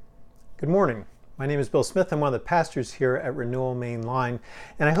Good morning. My name is Bill Smith. I'm one of the pastors here at Renewal Main Line,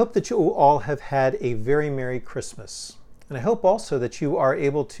 and I hope that you all have had a very Merry Christmas. And I hope also that you are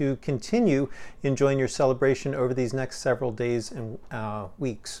able to continue enjoying your celebration over these next several days and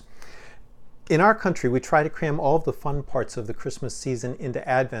weeks. In our country, we try to cram all of the fun parts of the Christmas season into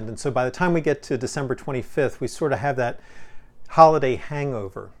Advent, and so by the time we get to December 25th, we sort of have that holiday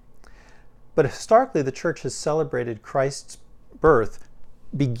hangover. But historically, the church has celebrated Christ's birth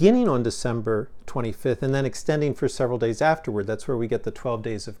beginning on December 25th and then extending for several days afterward. That's where we get the 12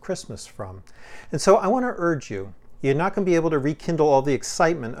 days of Christmas from. And so I want to urge you, you're not going to be able to rekindle all the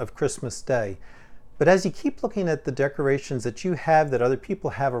excitement of Christmas Day. But as you keep looking at the decorations that you have, that other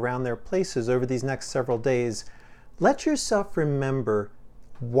people have around their places over these next several days, let yourself remember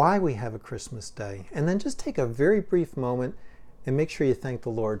why we have a Christmas Day. And then just take a very brief moment and make sure you thank the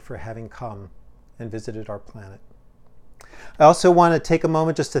Lord for having come and visited our planet. I also want to take a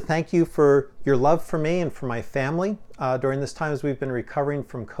moment just to thank you for your love for me and for my family during this time as we've been recovering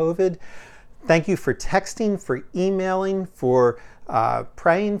from COVID. Thank you for texting, for emailing, for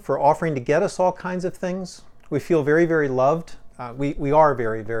praying, for offering to get us all kinds of things. We feel very, very loved. We are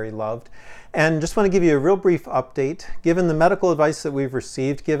very, very loved. And just want to give you a real brief update. Given the medical advice that we've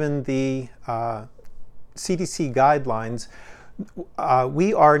received, given the CDC guidelines,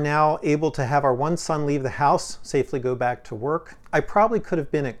 we are now able to have our one son leave the house, safely go back to work. I probably could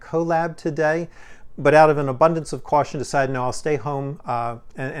have been at CoLab today, but out of an abundance of caution decided, no, I'll stay home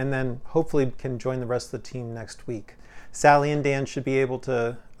and then hopefully can join the rest of the team next week. Sally and Dan should be able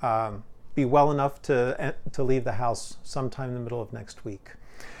to be well enough to leave the house sometime in the middle of next week.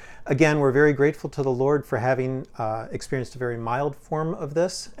 Again, we're very grateful to the Lord for having experienced a very mild form of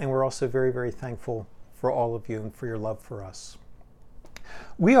this, and we're also very, very thankful for all of you and for your love for us.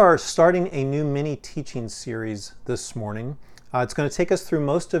 We are starting a new mini teaching series this morning. It's going to take us through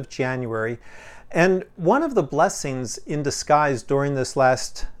most of January. And one of the blessings in disguise during this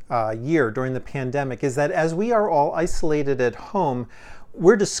last year, during the pandemic, is that as we are all isolated at home,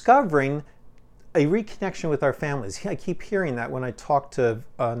 we're discovering a reconnection with our families. I keep hearing that when I talk to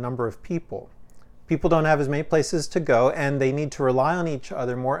a number of people. People don't have as many places to go and they need to rely on each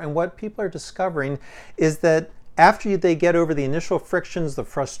other more. And what people are discovering is that after they get over the initial frictions, the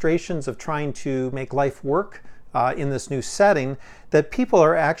frustrations of trying to make life work in this new setting, that people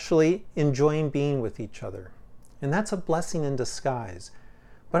are actually enjoying being with each other. And that's a blessing in disguise.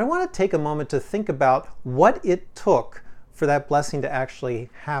 But I want to take a moment to think about what it took for that blessing to actually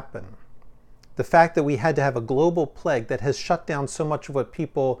happen. The fact that we had to have a global plague that has shut down so much of what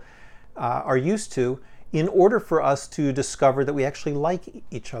people are used to in order for us to discover that we actually like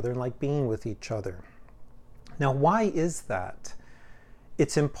each other and like being with each other. Now, why is that?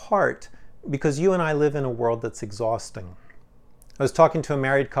 It's in part because you and I live in a world that's exhausting. I was talking to a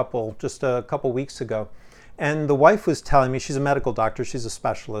married couple just a couple weeks ago, and the wife was telling me, she's a medical doctor, she's a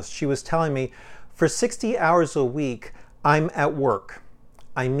specialist, she was telling me, for 60 hours a week, I'm at work.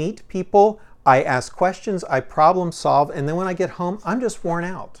 I meet people, I ask questions, I problem solve, and then when I get home, I'm just worn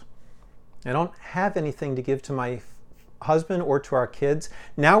out. I don't have anything to give to my husband or to our kids.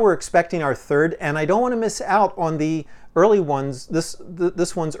 Now we're expecting our third, and I don't want to miss out on the early ones,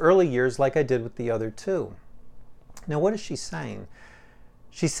 this one's early years, like I did with the other two. Now, what is she saying?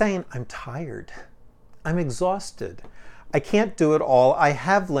 She's saying, I'm tired. I'm exhausted. I can't do it all. I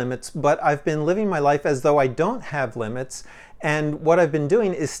have limits, but I've been living my life as though I don't have limits, and what I've been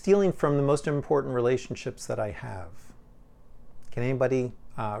doing is stealing from the most important relationships that I have. Can anybody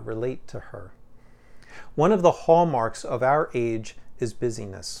relate to her? One of the hallmarks of our age is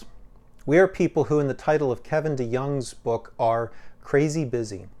busyness. We are people who, in the title of Kevin DeYoung's book, are crazy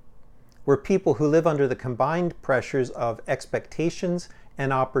busy. We're people who live under the combined pressures of expectations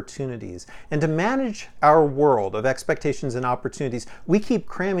and opportunities. And to manage our world of expectations and opportunities, we keep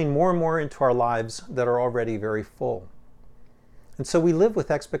cramming more and more into our lives that are already very full. And so we live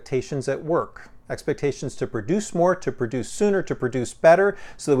with expectations at work. Expectations to produce more, to produce sooner, to produce better,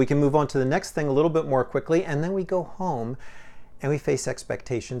 so that we can move on to the next thing a little bit more quickly. And then we go home and we face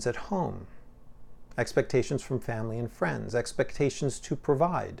expectations at home. Expectations from family and friends. Expectations to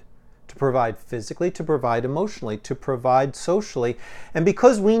provide physically, to provide emotionally, to provide socially. And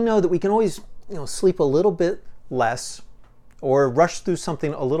because we know that we can always sleep a little bit less or rush through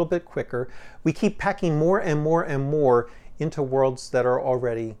something a little bit quicker, we keep packing more and more and more into worlds that are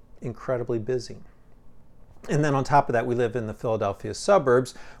already incredibly busy. And then on top of that, we live in the Philadelphia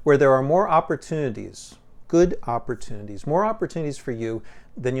suburbs where there are more opportunities, good opportunities, more opportunities for you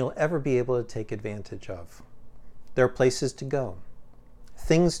than you'll ever be able to take advantage of. There are places to go,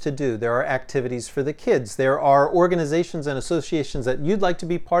 things to do. There are activities for the kids. There are organizations and associations that you'd like to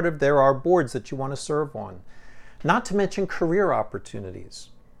be part of. There are boards that you want to serve on. Not to mention career opportunities.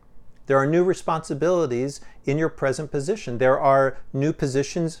 There are new responsibilities in your present position. There are new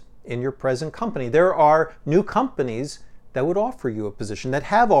positions in your present company. There are new companies that would offer you a position, that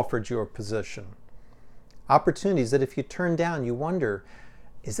have offered you a position. Opportunities that if you turn down, you wonder,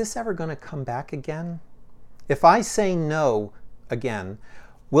 is this ever going to come back again? If I say no again,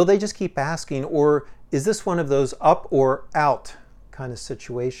 will they just keep asking, or is this one of those up or out kind of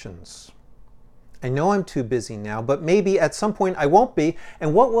situations? I know I'm too busy now, but maybe at some point I won't be,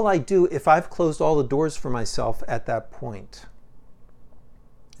 and what will I do if I've closed all the doors for myself at that point?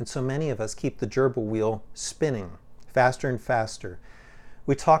 And so many of us keep the gerbil wheel spinning faster and faster.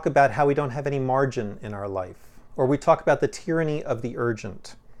 We talk about how we don't have any margin in our life, or we talk about the tyranny of the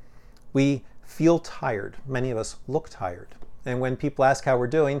urgent. We feel tired. Many of us look tired. And when people ask how we're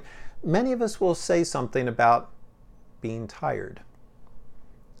doing, many of us will say something about being tired.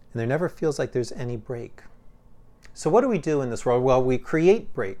 And there never feels like there's any break. So what do we do in this world? Well, we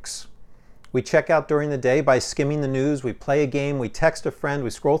create breaks. We check out during the day by skimming the news, we play a game, we text a friend, we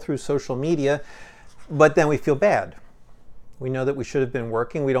scroll through social media, but then we feel bad. We know that we should have been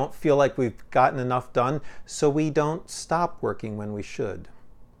working. We don't feel like we've gotten enough done, so we don't stop working when we should.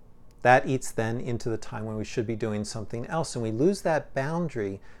 That eats then into the time when we should be doing something else, and we lose that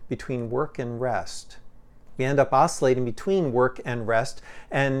boundary between work and rest. We end up oscillating between work and rest,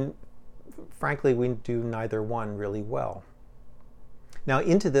 and frankly, we do neither one really well. Now,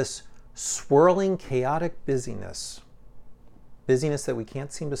 into this swirling, chaotic busyness that we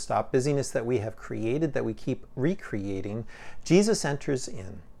can't seem to stop, busyness that we have created, that we keep recreating, Jesus enters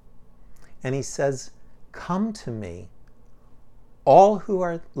in, and he says, "Come to me, all who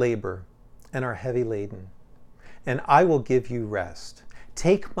are labor and are heavy laden, and I will give you rest.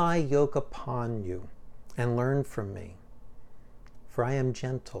 Take my yoke upon you and learn from me, for I am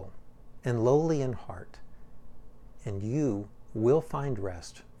gentle and lowly in heart, and you will find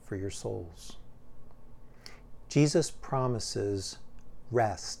rest for your souls." Jesus promises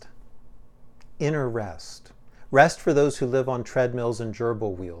rest, inner rest, rest for those who live on treadmills and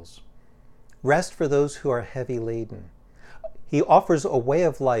gerbil wheels, rest for those who are heavy laden. He offers a way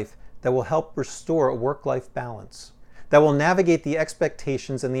of life that will help restore a work-life balance, that will navigate the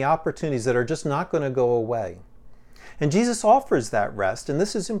expectations and the opportunities that are just not going to go away. And Jesus offers that rest, and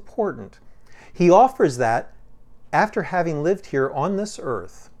this is important. He offers that after having lived here on this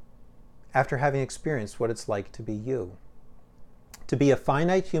earth, after having experienced what it's like to be you, to be a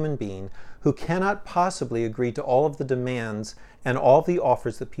finite human being who cannot possibly agree to all of the demands and all of the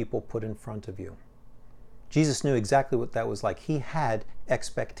offers that people put in front of you. Jesus knew exactly what that was like. He had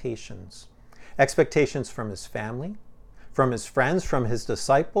expectations. Expectations from his family, from his friends, from his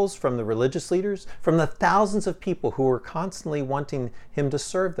disciples, from the religious leaders, from the thousands of people who were constantly wanting him to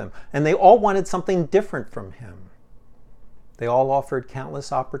serve them. And they all wanted something different from him. They all offered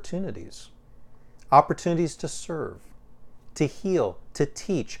countless opportunities. Opportunities to serve, to heal, to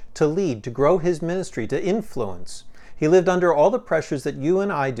teach, to lead, to grow his ministry, to influence. He lived under all the pressures that you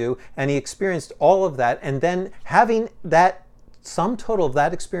and I do, and he experienced all of that. And then having that sum total of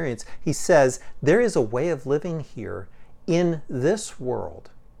that experience, he says, there is a way of living here in this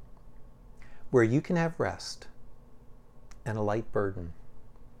world where you can have rest and a light burden.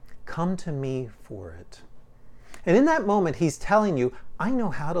 Come to me for it. And in that moment, he's telling you, I know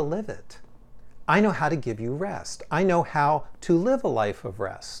how to live it. I know how to give you rest. I know how to live a life of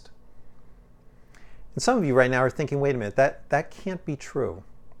rest. And some of you right now are thinking, wait a minute, that can't be true.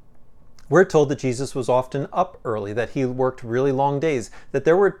 We're told that Jesus was often up early, that he worked really long days, that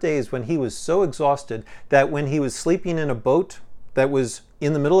there were days when he was so exhausted that when he was sleeping in a boat that was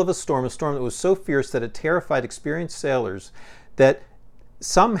in the middle of a storm that was so fierce that it terrified experienced sailors, that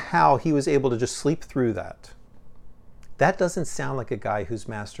somehow he was able to just sleep through that. That doesn't sound like a guy who's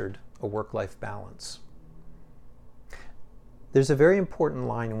mastered a work-life balance. There's a very important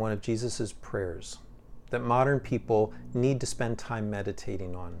line in one of Jesus' prayers that modern people need to spend time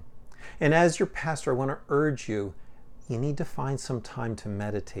meditating on. And as your pastor, I want to urge you, you need to find some time to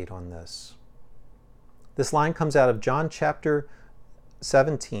meditate on this. This line comes out of John chapter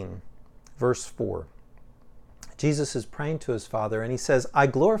 17, verse 4. Jesus is praying to his Father, and he says, I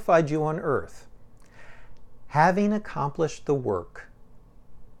glorified you on earth, having accomplished the work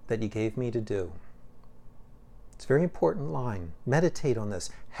that you gave me to do. It's a very important line. Meditate on this.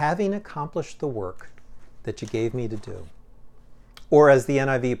 Having accomplished the work that you gave me to do. Or as the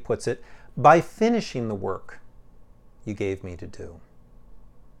NIV puts it, by finishing the work you gave me to do.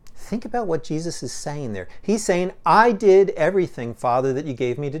 Think about what Jesus is saying there. He's saying, I did everything, Father, that you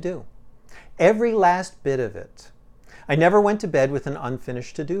gave me to do. Every last bit of it. I never went to bed with an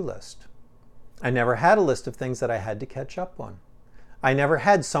unfinished to-do list. I never had a list of things that I had to catch up on. I never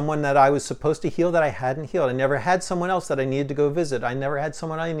had someone that I was supposed to heal that I hadn't healed. I never had someone else that I needed to go visit. I never had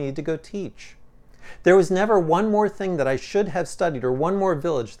someone I needed to go teach. There was never one more thing that I should have studied or one more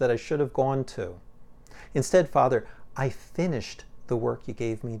village that I should have gone to. Instead, Father, I finished the work you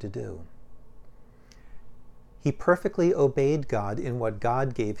gave me to do. He perfectly obeyed God in what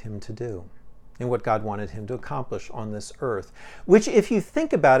God gave him to do, in what God wanted him to accomplish on this earth, which, if you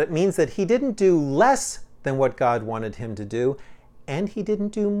think about it, means that he didn't do less than what God wanted him to do, and he didn't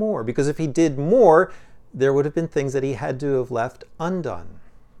do more, because if he did more, there would have been things that he had to have left undone.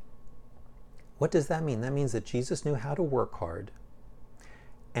 What does that mean? That means that Jesus knew how to work hard,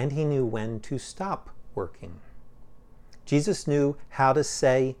 and he knew when to stop working. Jesus knew how to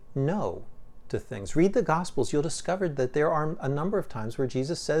say no to things. Read the Gospels. You'll discover that there are a number of times where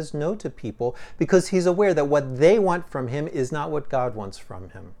Jesus says no to people because he's aware that what they want from him is not what God wants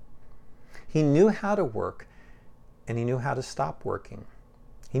from him. He knew how to work, and he knew how to stop working.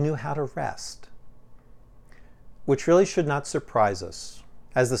 He knew how to rest, which really should not surprise us.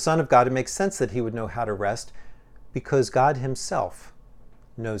 As the Son of God, it makes sense that he would know how to rest because God himself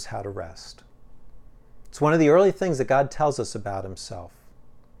knows how to rest. It's one of the early things that God tells us about himself.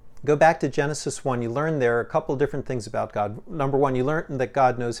 Go back to Genesis 1. You learn there a couple of different things about God. Number one, you learn that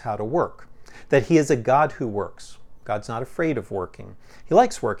God knows how to work, that he is a God who works. God's not afraid of working. He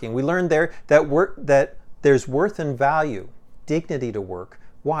likes working. We learned there that there's worth and value, dignity to work.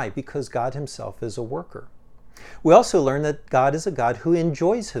 Why? Because God himself is a worker. We also learn that God is a God who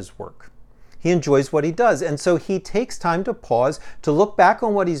enjoys his work. He enjoys what he does, and so he takes time to pause, to look back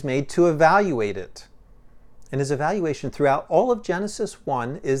on what he's made, to evaluate it. And his evaluation throughout all of Genesis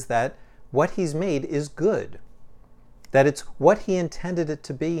 1 is that what he's made is good, that it's what he intended it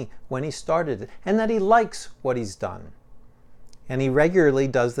to be when he started it, and that he likes what he's done. And he regularly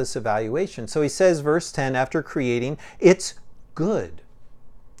does this evaluation. So he says, verse 10, after creating, it's good.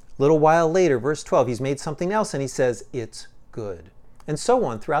 A little while later, verse 12, he's made something else and he says, it's good. And so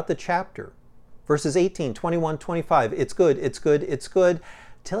on throughout the chapter. Verses 18, 21, 25, it's good, it's good, it's good.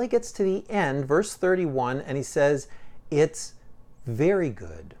 Till he gets to the end, verse 31, and he says, it's very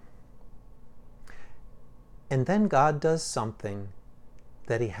good. And then God does something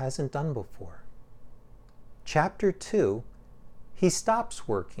that he hasn't done before. Chapter 2, he stops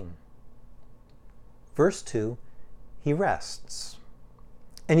working. Verse 2, he rests.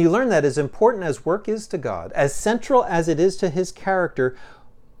 And you learn that as important as work is to God, as central as it is to his character,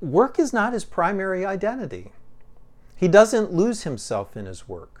 work is not his primary identity. He doesn't lose himself in his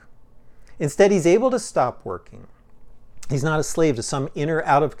work. Instead, he's able to stop working. He's not a slave to some inner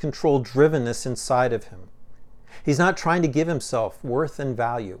out-of-control drivenness inside of him. He's not trying to give himself worth and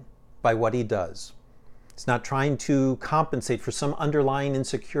value by what he does. He's not trying to compensate for some underlying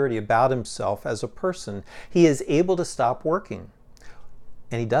insecurity about himself as a person. He is able to stop working.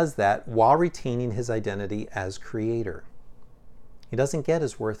 And he does that while retaining his identity as creator. He doesn't get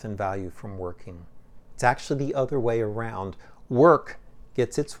his worth and value from working. It's actually the other way around. Work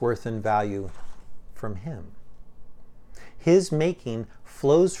gets its worth and value from him. His making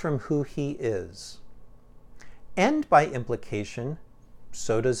flows from who he is. And by implication,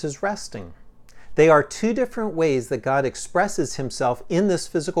 so does his resting. They are two different ways that God expresses himself in this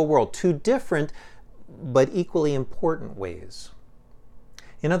physical world, two different but equally important ways.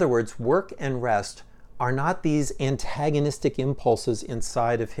 In other words, work and rest are not these antagonistic impulses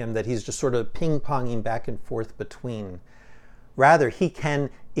inside of him that he's just sort of ping-ponging back and forth between. Rather, he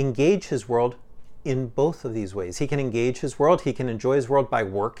can engage his world in both of these ways. He can engage his world, he can enjoy his world by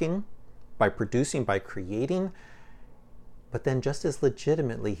working, by producing, by creating, but then just as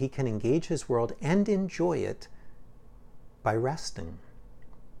legitimately, he can engage his world and enjoy it by resting.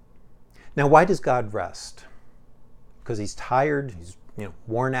 Now, why does God rest? Because he's tired, he's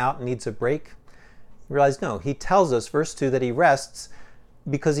worn out and needs a break? You realize, no, he tells us, verse 2, that he rests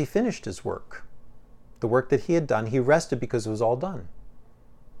because he finished his work. The work that he had done, he rested because it was all done.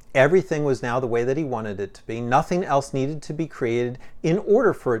 Everything was now the way that he wanted it to be. Nothing else needed to be created in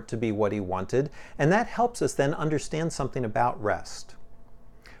order for it to be what he wanted. And that helps us then understand something about rest.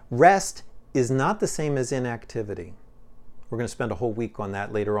 Rest is not the same as inactivity. We're going to spend a whole week on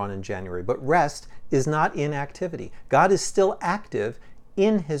that later on in January. But rest is not inactivity. God is still active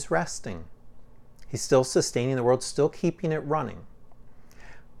in his resting. He's still sustaining the world, still keeping it running.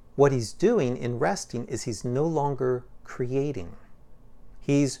 What he's doing in resting is he's no longer creating.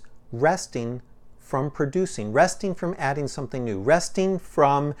 He's resting from producing, resting from adding something new, resting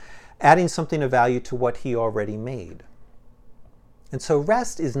from adding something of value to what he already made. And so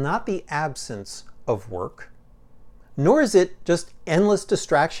rest is not the absence of work, nor is it just endless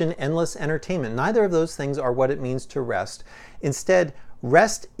distraction, endless entertainment. Neither of those things are what it means to rest. Instead,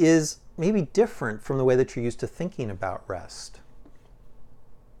 rest is maybe different from the way that you're used to thinking about rest.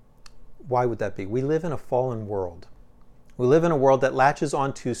 Why would that be? We live in a fallen world. We live in a world that latches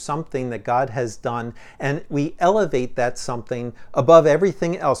onto something that God has done, and we elevate that something above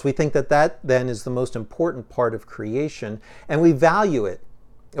everything else. We think that that then is the most important part of creation, and we value it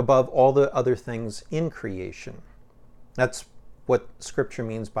above all the other things in creation. That's what Scripture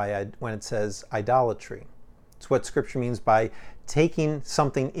means by when it says idolatry. It's what Scripture means by taking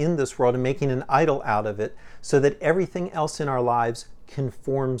something in this world and making an idol out of it so that everything else in our lives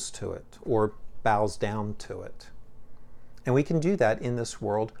conforms to it or bows down to it. And we can do that in this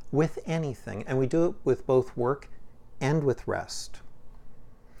world with anything, and we do it with both work and with rest.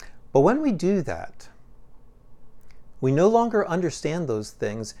 But when we do that, we no longer understand those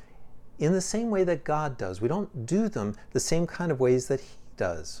things in the same way that God does. We don't do them the same kind of ways that He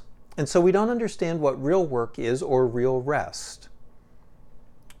does. And so we don't understand what real work is or real rest.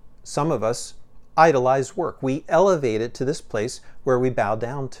 Some of us idolize work. We elevate it to this place where we bow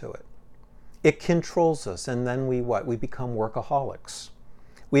down to it. It controls us, and then we become workaholics.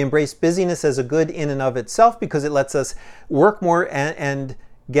 We embrace busyness as a good in and of itself because it lets us work more and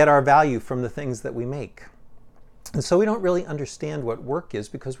get our value from the things that we make. And so we don't really understand what work is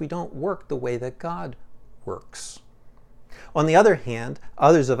because we don't work the way that God works. On the other hand,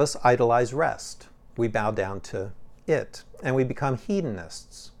 others of us idolize rest. We bow down to it, and we become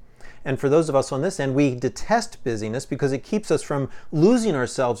hedonists. And for those of us on this end, we detest busyness because it keeps us from losing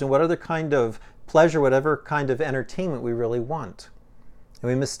ourselves in what other kind of pleasure, whatever kind of entertainment we really want. And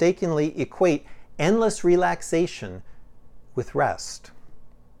we mistakenly equate endless relaxation with rest.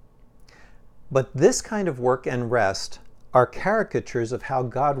 But this kind of work and rest are caricatures of how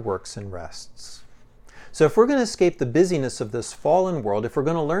God works and rests. So if we're going to escape the busyness of this fallen world, if we're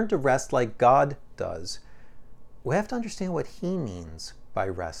going to learn to rest like God does, we have to understand what He means by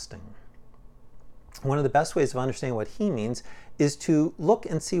resting. One of the best ways of understanding what He means is to look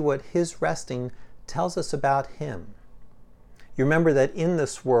and see what His resting tells us about Him. You remember that in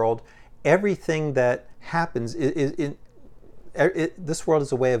this world, everything that happens, this world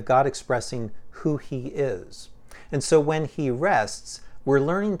is a way of God expressing who He is. And so when He rests, we're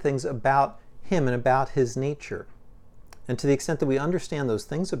learning things about Him and about His nature. And to the extent that we understand those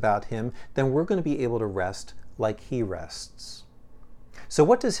things about Him, then we're going to be able to rest like He rests. So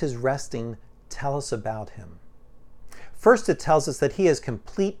what does His resting tell us about Him? First, it tells us that He has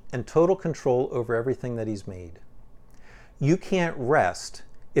complete and total control over everything that He's made. You can't rest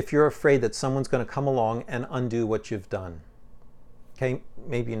if you're afraid that someone's going to come along and undo what you've done. Okay,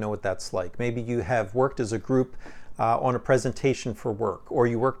 maybe you know what that's like. Maybe you have worked as a group on a presentation for work, or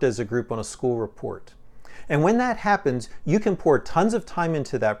you worked as a group on a school report. And when that happens, you can pour tons of time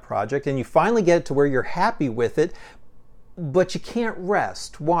into that project, and you finally get it to where you're happy with it, but you can't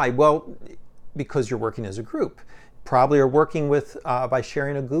rest. Why? Well, because you're working as a group. Probably are working with by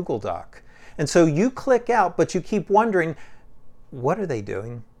sharing a Google Doc. And so you click out, but you keep wondering, what are they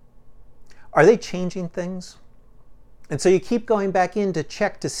doing? Are they changing things? And so you keep going back in to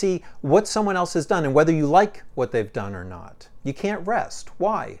check to see what someone else has done and whether you like what they've done or not. You can't rest.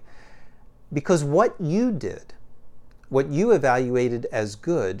 Why? Because what you did, what you evaluated as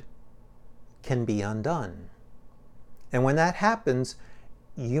good, can be undone. And when that happens,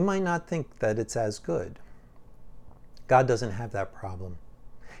 you might not think that it's as good. God doesn't have that problem.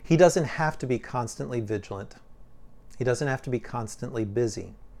 He doesn't have to be constantly vigilant. He doesn't have to be constantly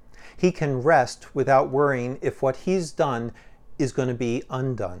busy. He can rest without worrying if what He's done is going to be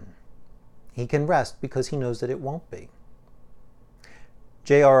undone. He can rest because He knows that it won't be.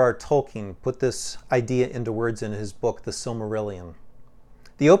 J.R.R. Tolkien put this idea into words in his book, The Silmarillion.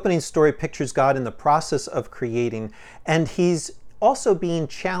 The opening story pictures God in the process of creating, and He's also being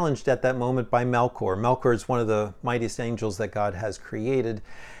challenged at that moment by Melkor. Melkor is one of the mightiest angels that God has created.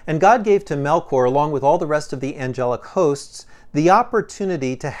 And God gave to Melkor, along with all the rest of the angelic hosts, the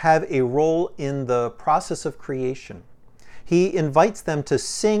opportunity to have a role in the process of creation. He invites them to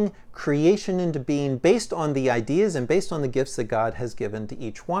sing creation into being based on the ideas and based on the gifts that God has given to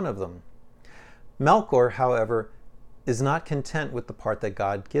each one of them. Melkor, however, is not content with the part that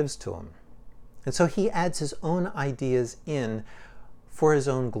God gives to him. And so he adds his own ideas in for his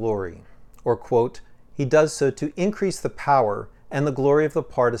own glory. Or, quote, he does so to increase the power and the glory of the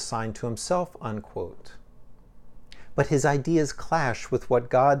part assigned to himself, unquote. But his ideas clash with what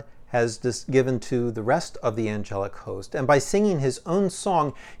God has given to the rest of the angelic host. And by singing his own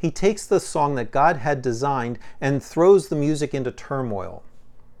song, he takes the song that God had designed and throws the music into turmoil.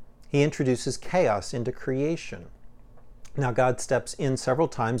 He introduces chaos into creation. Now God steps in several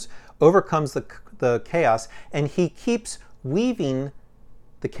times, overcomes the chaos, and he keeps weaving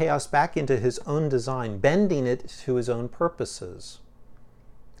the chaos back into his own design, bending it to his own purposes.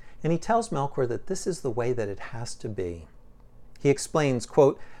 And he tells Melkor that this is the way that it has to be. He explains,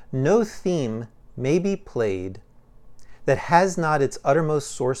 quote, "No theme may be played that has not its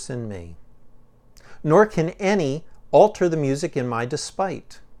uttermost source in me, nor can any alter the music in my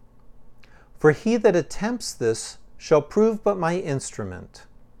despite. For he that attempts this shall prove but my instrument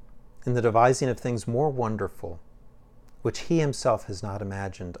in the devising of things more wonderful, which he himself has not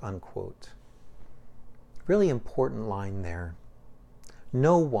imagined," unquote. Really important line there.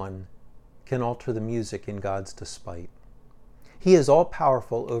 No one can alter the music in God's despite. He is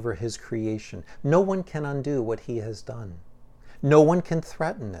all-powerful over his creation. No one can undo what he has done. No one can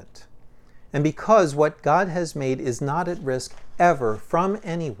threaten it. And because what God has made is not at risk ever from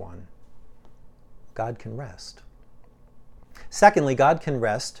anyone, God can rest. Secondly, God can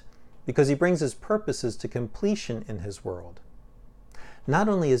rest because he brings his purposes to completion in his world. Not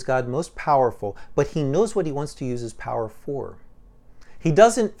only is God most powerful, but he knows what he wants to use his power for. He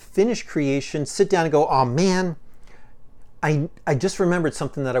doesn't finish creation, sit down and go, "Oh man, I just remembered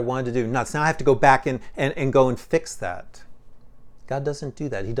something that I wanted to do. Nuts. Now I have to go back and go and fix that." God doesn't do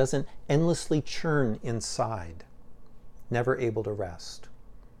that. He doesn't endlessly churn inside, never able to rest.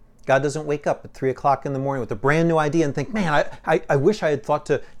 God doesn't wake up at 3 o'clock in the morning with a brand new idea and think, "Man, I wish I had thought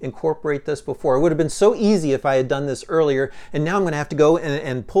to incorporate this before. It would have been so easy if I had done this earlier, and now I'm going to have to go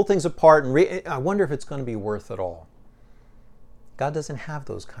and pull things apart, and I wonder if it's going to be worth it all." God doesn't have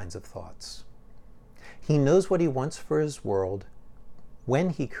those kinds of thoughts. He knows what he wants for his world when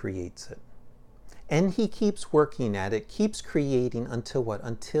he creates it. And he keeps working at it, keeps creating until what?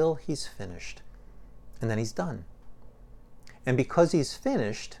 Until he's finished. And then he's done. And because he's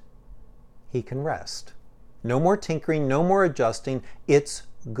finished, he can rest. No more tinkering, no more adjusting. It's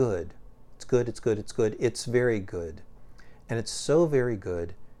good. It's good, it's good, it's good. It's very good. And it's so very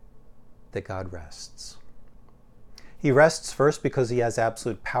good that God rests. He rests first because he has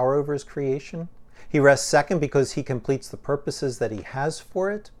absolute power over his creation. He rests second because he completes the purposes that he has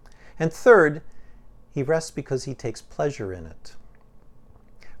for it. And third, he rests because he takes pleasure in it.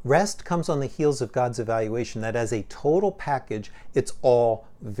 Rest comes on the heels of God's evaluation that as a total package, it's all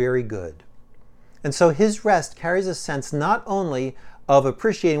very good. And so his rest carries a sense not only of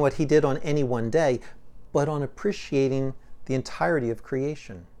appreciating what he did on any one day, but on appreciating the entirety of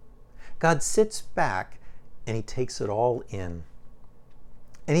creation. God sits back and he takes it all in.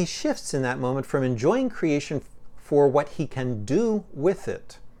 And he shifts in that moment from enjoying creation for what he can do with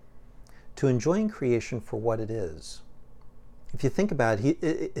it to enjoying creation for what it is. If you think about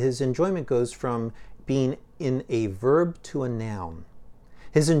it, his enjoyment goes from being in a verb to a noun.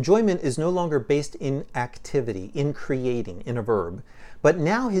 His enjoyment is no longer based in activity, in creating, in a verb, but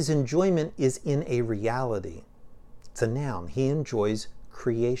now his enjoyment is in a reality. It's a noun. He enjoys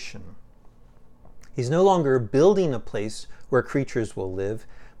creation. He's no longer building a place where creatures will live,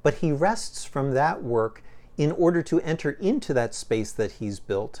 but he rests from that work in order to enter into that space that he's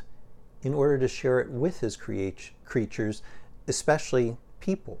built, in order to share it with his creatures, especially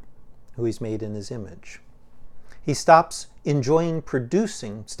people who he's made in his image. He stops enjoying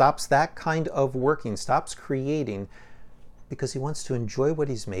producing, stops that kind of working, stops creating, because he wants to enjoy what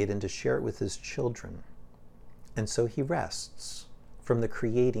he's made and to share it with his children. And so he rests from the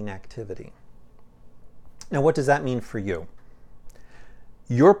creating activity. Now, what does that mean for you?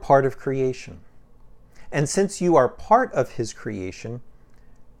 You're part of creation. And since you are part of his creation,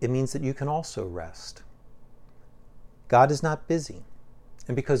 it means that you can also rest. God is not busy.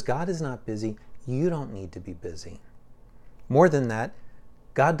 And because God is not busy, you don't need to be busy. More than that,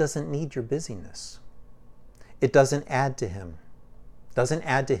 God doesn't need your busyness. It doesn't add to him. It doesn't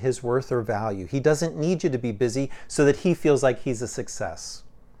add to his worth or value. He doesn't need you to be busy so that he feels like he's a success.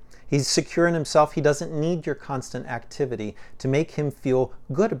 He's secure in himself. He doesn't need your constant activity to make him feel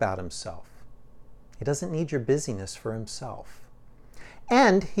good about himself. He doesn't need your busyness for himself.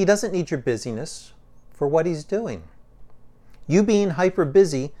 And he doesn't need your busyness for what he's doing. You being hyper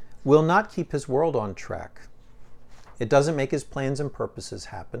busy will not keep his world on track. It doesn't make his plans and purposes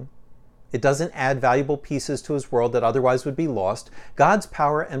happen. It doesn't add valuable pieces to his world that otherwise would be lost. God's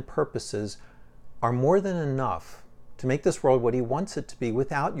power and purposes are more than enough to make this world what he wants it to be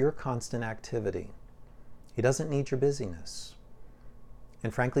without your constant activity. He doesn't need your busyness.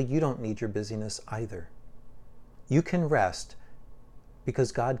 And frankly, you don't need your busyness either. You can rest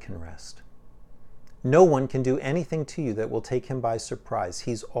Because God can rest. No one can do anything to you that will take him by surprise.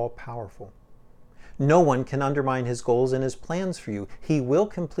 He's all-powerful. No one can undermine his goals and his plans for you. He will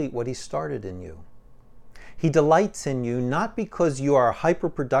complete what he started in you. He delights in you not because you are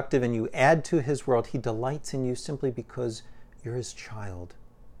hyper-productive and you add to his world. He delights in you simply because you're his child.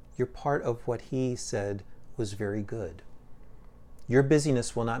 You're part of what he said was very good. Your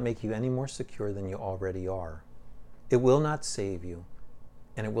busyness will not make you any more secure than you already are. It will not save you,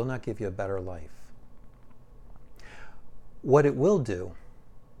 and it will not give you a better life. What it will do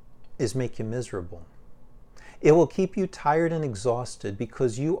is make you miserable. It will keep you tired and exhausted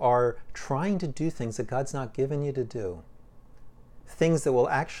because you are trying to do things that God's not given you to do. Things that will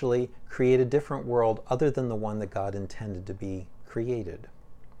actually create a different world other than the one that God intended to be created.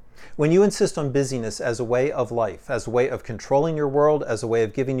 When you insist on busyness as a way of life, as a way of controlling your world, as a way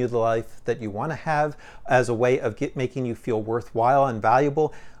of giving you the life that you want to have, as a way of making you feel worthwhile and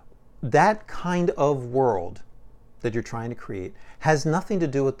valuable, that kind of world that you're trying to create has nothing to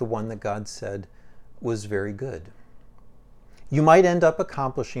do with the one that God said was very good. You might end up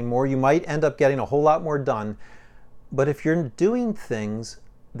accomplishing more, you might end up getting a whole lot more done, but if you're doing things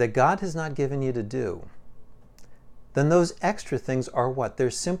that God has not given you to do, then those extra things are what? They're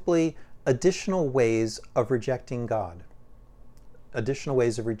simply additional ways of rejecting God, additional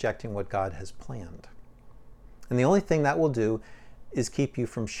ways of rejecting what God has planned. And the only thing that will do is keep you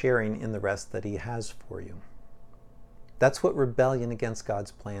from sharing in the rest that he has for you. That's what rebellion against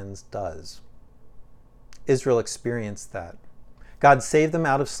God's plans does. Israel experienced that. God saved them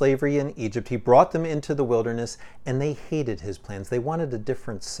out of slavery in Egypt. He brought them into the wilderness, and they hated his plans. They wanted a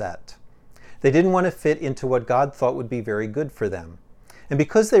different set. They didn't want to fit into what God thought would be very good for them. And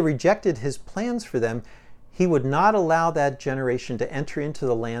because they rejected his plans for them, he would not allow that generation to enter into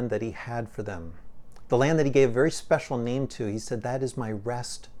the land that he had for them. The land that he gave a very special name to. He said, "That is my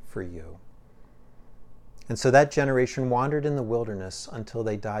rest for you." And so that generation wandered in the wilderness until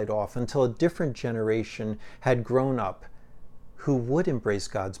they died off, until a different generation had grown up who would embrace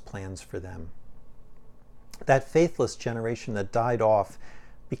God's plans for them. That faithless generation that died off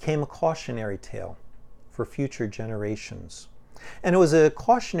became a cautionary tale for future generations. And it was a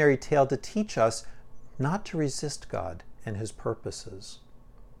cautionary tale to teach us not to resist God and his purposes.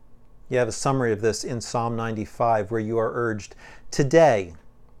 You have a summary of this in Psalm 95, where you are urged, "Today,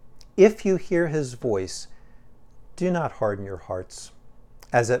 if you hear his voice, do not harden your hearts,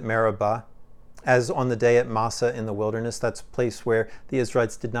 as at Meribah, as on the day at Massah in the wilderness." That's a place where the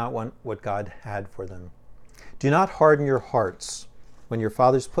Israelites did not want what God had for them. "Do not harden your hearts when your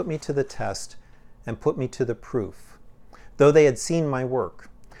fathers put me to the test and put me to the proof, though they had seen my work.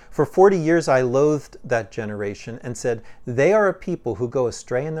 For 40 years I loathed that generation and said, 'They are a people who go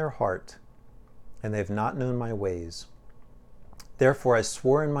astray in their heart, and they have not known my ways. Therefore I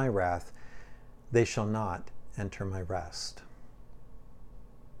swore in my wrath, they shall not enter my rest.'"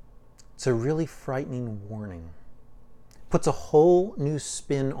 It's a really frightening warning. It puts a whole new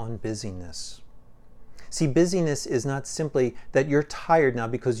spin on busyness. See, busyness is not simply that you're tired now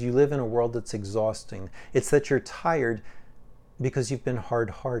because you live in a world that's exhausting. It's that you're tired because you've been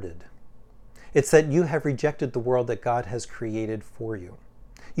hard-hearted. It's that you have rejected the world that God has created for you.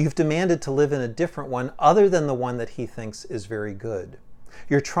 You've demanded to live in a different one other than the one that he thinks is very good.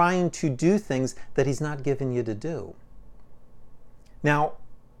 You're trying to do things that he's not given you to do. Now,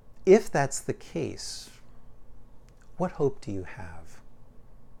 if that's the case, what hope do you have?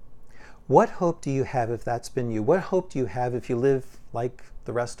 What hope do you have if that's been you? What hope do you have if you live like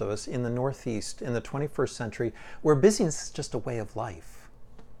the rest of us in the Northeast in the 21st century, where busyness is just a way of life?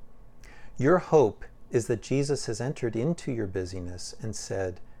 Your hope is that Jesus has entered into your busyness and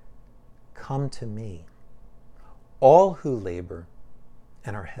said, "Come to me, all who labor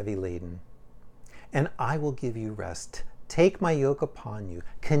and are heavy laden, and I will give you rest. Take my yoke upon you.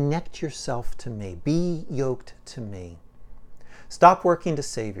 Connect yourself to me. Be yoked to me." Stop working to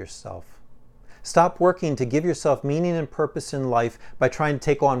save yourself. Stop working to give yourself meaning and purpose in life by trying to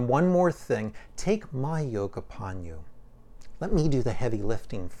take on one more thing. Take my yoke upon you. Let me do the heavy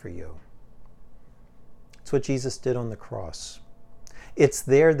lifting for you. It's what Jesus did on the cross. It's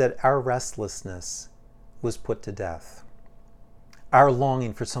there that our restlessness was put to death. Our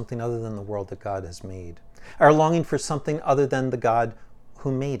longing for something other than the world that God has made. Our longing for something other than the God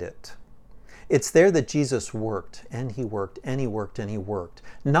who made it. It's there that Jesus worked, and he worked, and he worked, and he worked.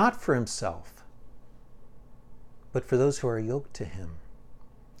 Not for himself, but for those who are yoked to him.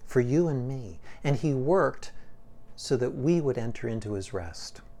 For you and me. And he worked so that we would enter into his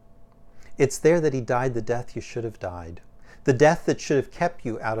rest. It's there that he died the death you should have died. The death that should have kept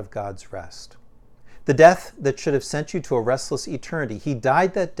you out of God's rest. The death that should have sent you to a restless eternity. He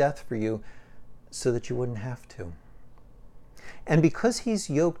died that death for you so that you wouldn't have to. And because he's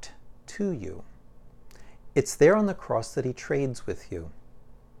yoked to you, it's there on the cross that he trades with you.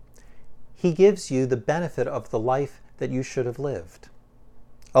 He gives you the benefit of the life that you should have lived.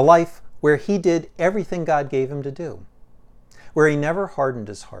 A life where he did everything God gave him to do. Where he never hardened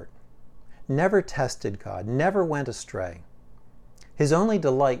his heart, never tested God, never went astray. His only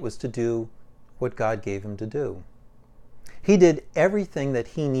delight was to do what God gave him to do. He did everything that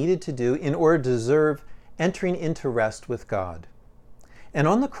he needed to do in order to deserve entering into rest with God. And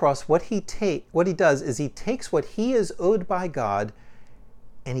on the cross, what he does is he takes what he is owed by God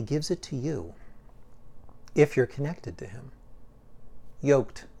and he gives it to you if you're connected to him,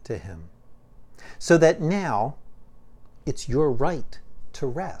 yoked to him, so that now it's your right to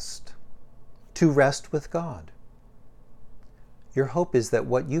rest with God. Your hope is that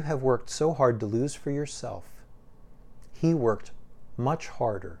what you have worked so hard to lose for yourself, he worked much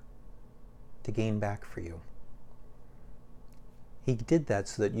harder to gain back for you. He did that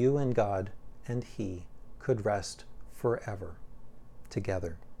so that you and God and he could rest forever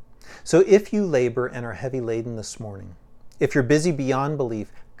together. So if you labor and are heavy laden this morning, if you're busy beyond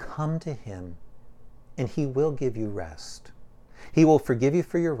belief, come to him and he will give you rest. He will forgive you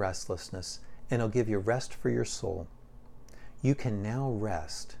for your restlessness and he'll give you rest for your soul. You can now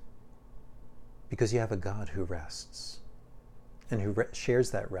rest because you have a God who rests and who shares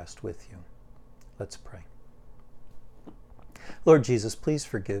that rest with you. Let's pray. Lord Jesus, please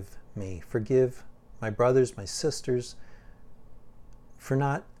forgive me. Forgive my brothers, my sisters, for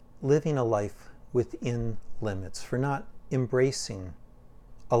not living a life within limits, for not embracing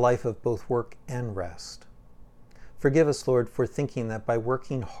a life of both work and rest. Forgive us, Lord, for thinking that by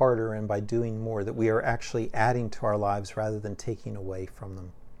working harder and by doing more, that we are actually adding to our lives rather than taking away from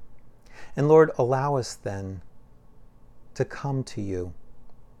them. And Lord, allow us then to come to you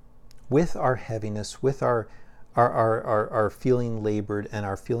with our heaviness, with our feeling labored and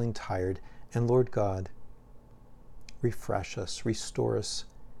our feeling tired. And Lord God, refresh us, restore us,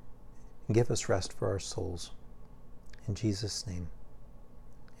 and give us rest for our souls. In Jesus' name,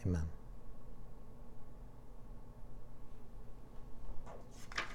 amen.